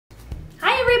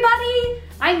everybody!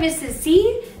 I'm Mrs.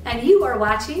 C, and you are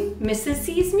watching Mrs.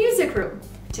 C's Music Room.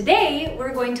 Today,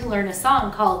 we're going to learn a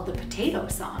song called the Potato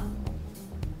Song.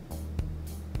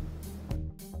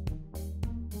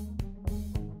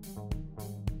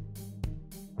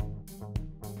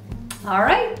 All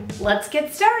right, let's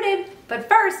get started. But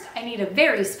first, I need a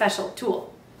very special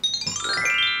tool.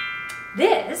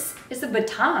 This is a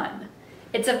baton.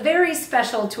 It's a very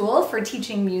special tool for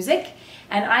teaching music,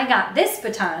 and I got this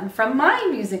baton from my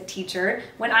music teacher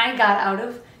when I got out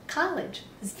of college.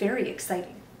 It's very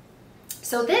exciting.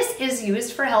 So this is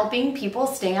used for helping people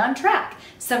stay on track.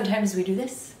 Sometimes we do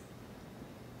this,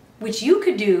 which you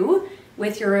could do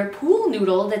with your pool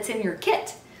noodle that's in your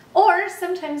kit. Or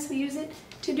sometimes we use it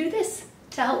to do this,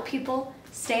 to help people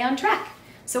stay on track.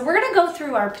 So we're gonna go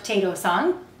through our potato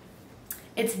song.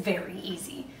 It's very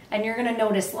easy, and you're gonna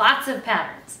notice lots of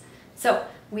patterns. So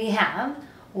we have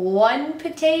 1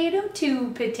 potato,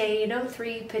 2 potato,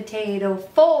 3 potato,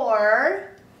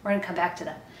 4. We're gonna come back to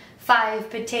that. 5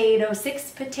 potato,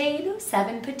 6 potato,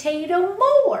 7 potato,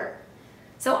 more.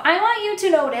 So I want you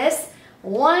to notice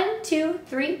 1, 2,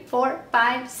 3, 4,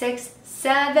 5, 6,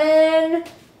 7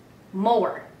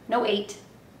 more. No 8.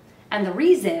 And the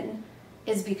reason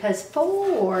is because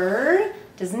 4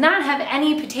 does not have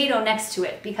any potato next to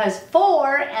it, because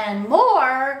 4 and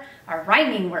more are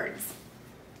rhyming words.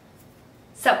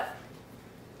 So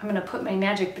I'm gonna put my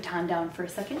magic baton down for a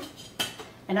second,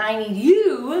 and I need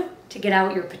you to get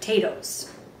out your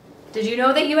potatoes. Did you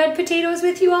know that you had potatoes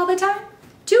with you all the time?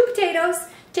 2 potatoes.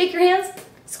 Take your hands,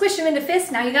 squish them into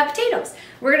fists, now you got potatoes.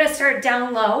 We're gonna start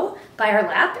down low by our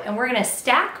lap, and we're gonna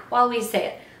stack while we say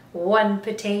it. 1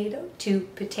 potato, 2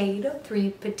 potato, 3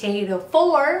 potato,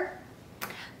 4,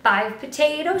 5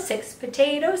 potato, 6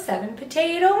 potato, 7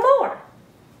 potato, more.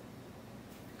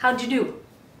 How'd you do?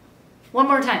 One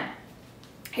more time.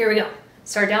 Here we go.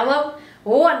 Start down low.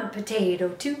 1 potato,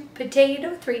 2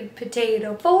 potato, 3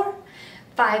 potato, 4,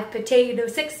 5 potato,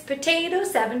 6 potato,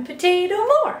 7 potato,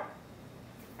 more.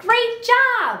 Great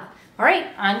job! All right,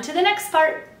 on to the next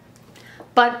part.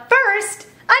 But first,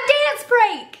 a dance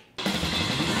break!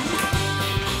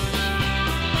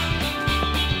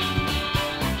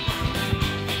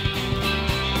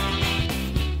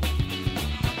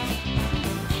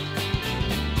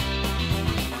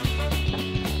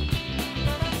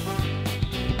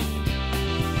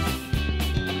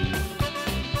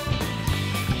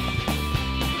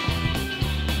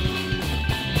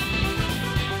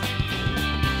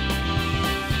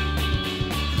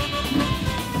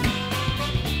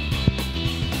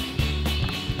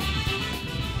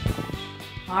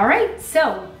 All right,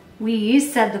 so we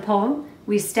said the poem,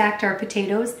 we stacked our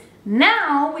potatoes.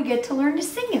 Now we get to learn to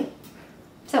sing it.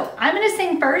 So I'm gonna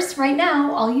sing first. Right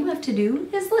now, all you have to do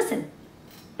is listen.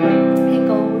 It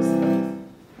goes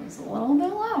a little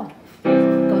bit loud.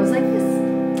 It goes like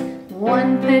this.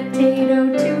 1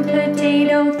 potato, 2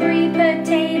 potato, 3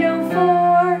 potato,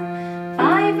 4,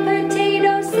 5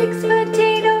 potato, 6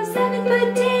 potato, 7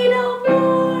 potato,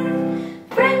 more.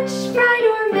 French fried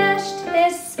or mashed,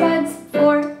 this spud's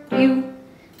for you.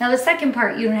 Now the second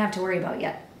part you don't have to worry about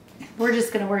yet. We're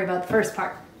just gonna worry about the first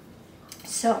part.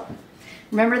 So,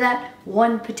 remember that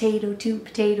 1 potato, 2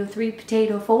 potato, 3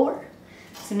 potato, 4?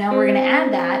 So now we're gonna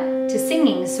add that to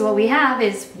singing. So what we have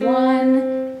is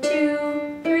 1,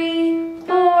 2, 3,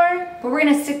 4, but we're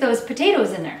gonna stick those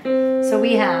potatoes in there. So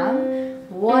we have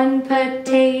 1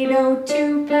 potato,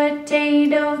 2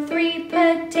 potato, 3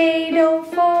 potato,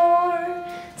 4.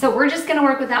 So we're just gonna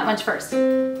work with that much first.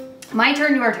 My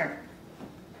turn, your turn.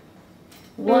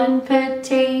 1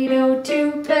 potato,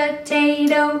 2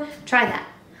 potato. Try that.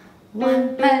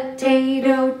 1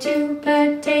 potato, 2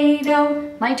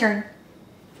 potato. My turn.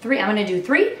 3. I'm gonna do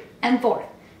 3 and 4.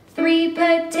 3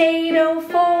 potato,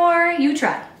 4. You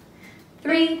try.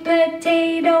 3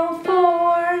 potato,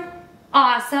 4.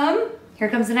 Awesome. Here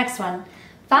comes the next one.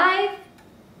 5.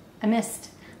 I missed.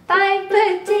 5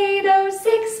 potato,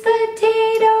 6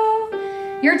 potato.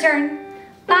 Your turn.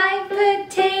 5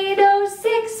 potato,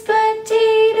 6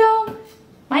 potato.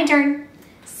 My turn.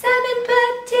 7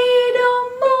 potato,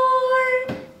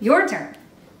 more. Your turn.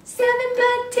 7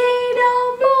 potato,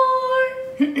 more.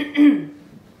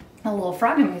 A little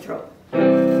frog in my throat. All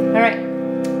right,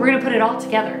 we're gonna put it all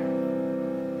together.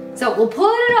 So we'll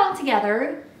put it all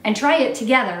together and try it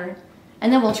together,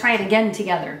 and then we'll try it again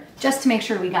together, just to make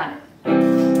sure we got it.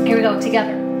 Here we go,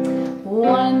 together.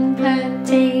 1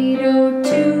 potato,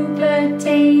 2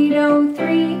 potato,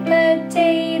 3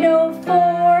 potato,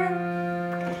 4,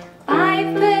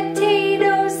 5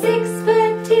 potato, 6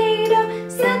 potato,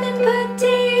 7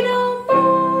 potato,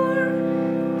 more.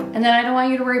 And then I don't want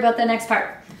you to worry about the next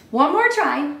part. One more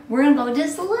try. We're gonna go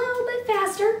just a little bit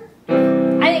faster.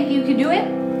 I think you can do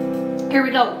it. Here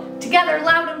we go. Together,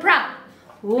 loud and proud.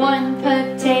 1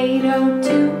 potato,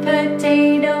 2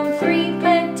 potato, 3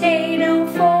 potato,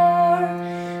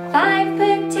 4, 5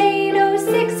 potato,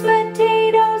 6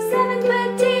 potato, 7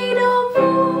 potato,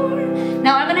 4.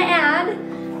 Now I'm gonna add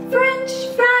French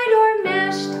fried or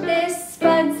mashed this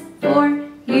spuds for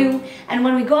you. And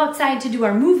when we go outside to do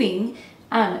our moving,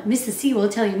 Mrs. C will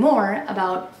tell you more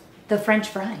about the French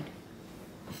fried.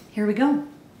 Here we go.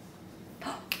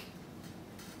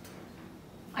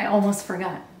 I almost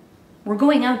forgot. We're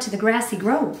going out to the grassy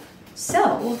grove.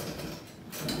 So,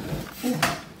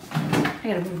 I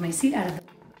gotta move my seat out of the...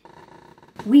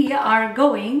 We are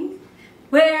going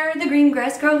where the green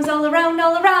grass grows all around,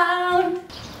 all around.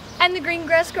 And the green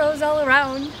grass grows all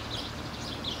around.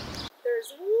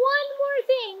 There's one more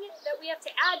thing that we have to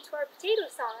add to our potato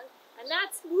song, and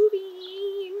that's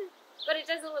moving. But it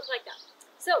doesn't look like that.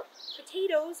 So,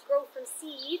 potatoes grow from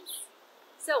seeds.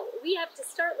 So, we have to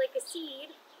start like a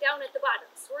seed down at the bottom.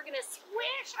 So we're gonna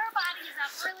squish our bodies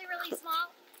up really, really small.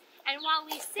 And while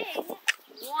we sing,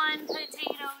 1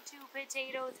 potato, 2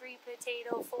 potato, 3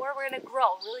 potato, 4, we're gonna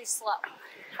grow really slow.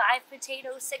 5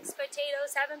 potato, 6 potato,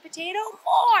 7 potato,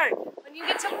 4. When you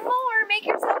get to more, make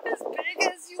yourself as big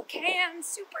as you can.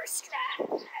 Super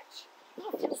stretch. Oh,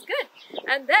 feels good.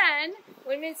 And then,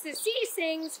 when Mrs. C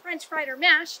sings French fried or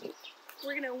mashed,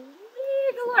 we're gonna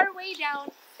wiggle our way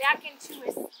down back into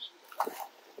a seed.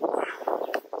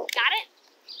 Got it?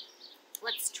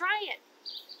 Let's try it.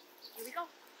 Here we go.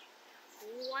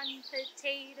 1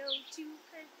 potato, 2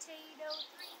 potato,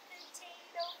 3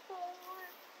 potato, 4,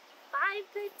 5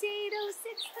 potato, 6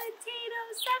 potato,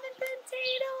 7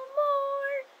 potato,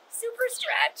 more. Super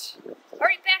stretch. All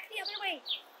right, back the other way.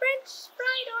 French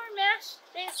fried or mashed,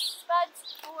 this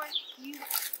spuds for you.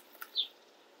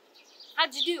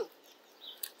 How'd you do?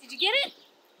 Did you get it?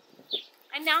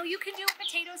 And now you can do a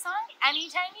potato song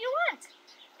anytime you want.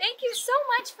 Thank you so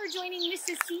much for joining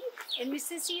Mrs. C in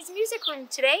Mrs. C's music room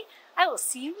today. I will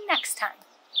see you next time.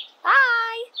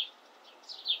 Bye!